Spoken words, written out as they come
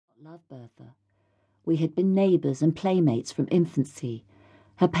love Bertha. We had been neighbours and playmates from infancy.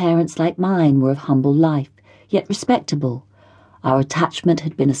 Her parents, like mine, were of humble life, yet respectable. Our attachment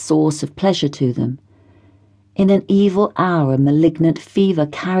had been a source of pleasure to them. In an evil hour, a malignant fever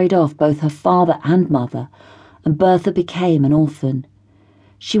carried off both her father and mother, and Bertha became an orphan.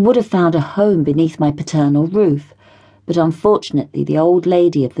 She would have found a home beneath my paternal roof, but unfortunately the old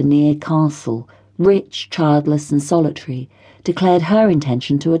lady of the near castle, rich, childless and solitary, declared her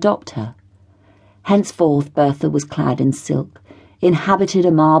intention to adopt her. Henceforth Bertha was clad in silk, inhabited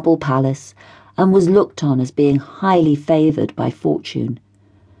a marble palace, and was looked on as being highly favoured by fortune.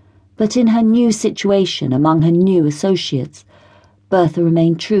 But in her new situation among her new associates, Bertha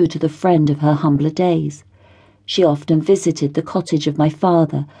remained true to the friend of her humbler days. She often visited the cottage of my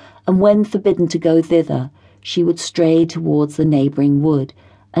father, and when forbidden to go thither, she would stray towards the neighbouring wood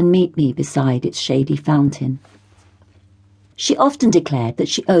and meet me beside its shady fountain. She often declared that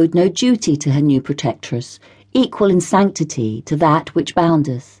she owed no duty to her new protectress, equal in sanctity to that which bound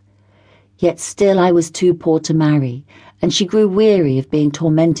us. Yet still I was too poor to marry, and she grew weary of being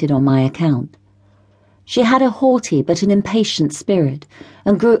tormented on my account. She had a haughty but an impatient spirit,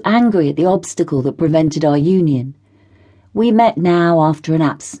 and grew angry at the obstacle that prevented our union. We met now after an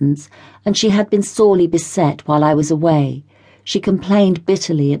absence, and she had been sorely beset while I was away. She complained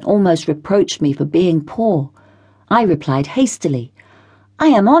bitterly and almost reproached me for being poor. I replied hastily, "I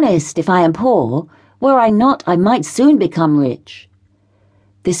am honest if I am poor. Were I not, I might soon become rich."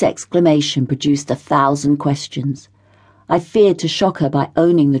 This exclamation produced 1,000 questions. I feared to shock her by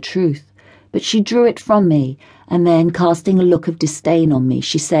owning the truth, but she drew it from me, and then, casting a look of disdain on me,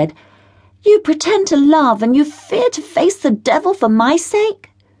 she said, "You pretend to love, and you fear to face the devil for my sake?"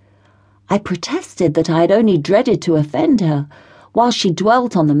 I protested that I had only dreaded to offend her, while she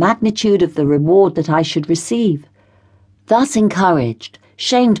dwelt on the magnitude of the reward that I should receive. Thus encouraged,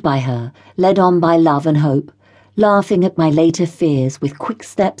 shamed by her, led on by love and hope, laughing at my later fears with quick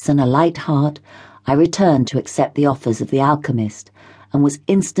steps and a light heart, I returned to accept the offers of the alchemist and was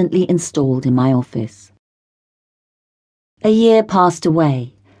instantly installed in my office. A year passed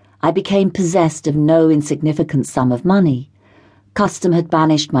away. I became possessed of no insignificant sum of money. Custom had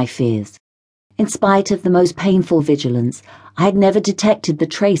banished my fears. In spite of the most painful vigilance, I had never detected the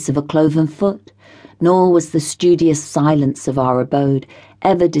trace of a cloven foot, nor was the studious silence of our abode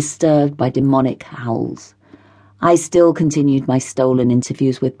ever disturbed by demonic howls. I still continued my stolen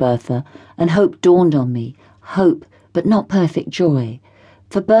interviews with Bertha, and hope dawned on me, hope, but not perfect joy,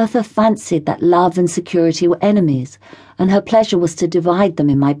 for Bertha fancied that love and security were enemies, and her pleasure was to divide them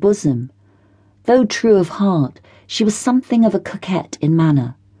in my bosom. Though true of heart, she was something of a coquette in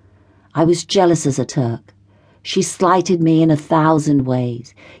manner. I was jealous as a Turk. She slighted me in 1,000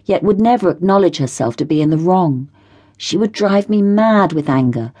 ways, yet would never acknowledge herself to be in the wrong. She would drive me mad with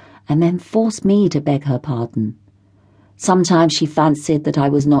anger, and then force me to beg her pardon. Sometimes she fancied that I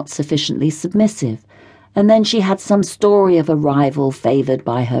was not sufficiently submissive, and then she had some story of a rival favoured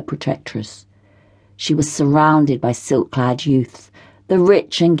by her protectress. She was surrounded by silk-clad youths, the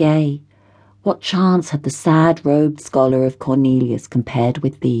rich and gay. What chance had the sad-robed scholar of Cornelius compared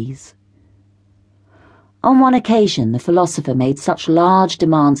with these? On one occasion, the philosopher made such large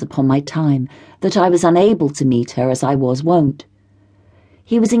demands upon my time that I was unable to meet her as I was wont.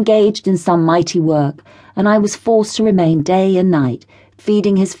 He was engaged in some mighty work, and I was forced to remain day and night,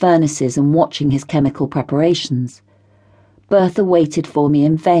 feeding his furnaces and watching his chemical preparations. Bertha waited for me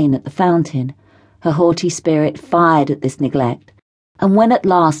in vain at the fountain. Her haughty spirit fired at this neglect, and when at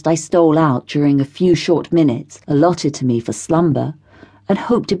last I stole out during a few short minutes allotted to me for slumber, and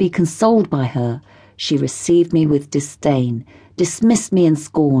hoped to be consoled by her, she received me with disdain, dismissed me in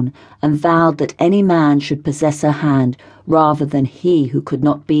scorn, and vowed that any man should possess her hand rather than he who could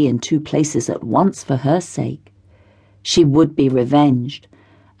not be in 2 places at once for her sake. She would be revenged,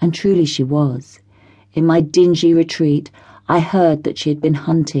 and truly she was. In my dingy retreat, I heard that she had been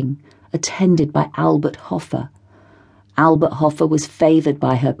hunting, attended by Albert Hoffer. Albert Hoffer was favoured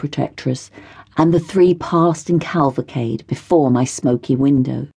by her protectress, and the 3 passed in cavalcade before my smoky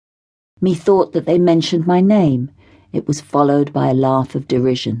window. Methought that they mentioned my name. It was followed by a laugh of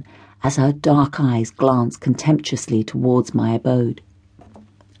derision as her dark eyes glanced contemptuously towards my abode.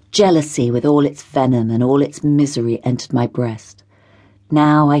 Jealousy with all its venom and all its misery entered my breast.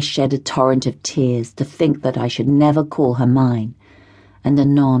 Now I shed a torrent of tears to think that I should never call her mine, and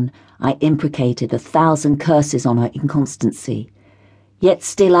anon I imprecated 1,000 curses on her inconstancy. Yet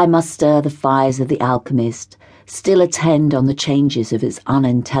still I must stir the fires of the alchemist, still attend on the changes of its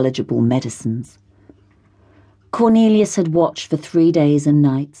unintelligible medicines. Cornelius had watched for 3 days and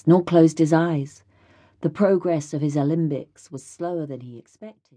nights, nor closed his eyes. The progress of his alembics was slower than he expected.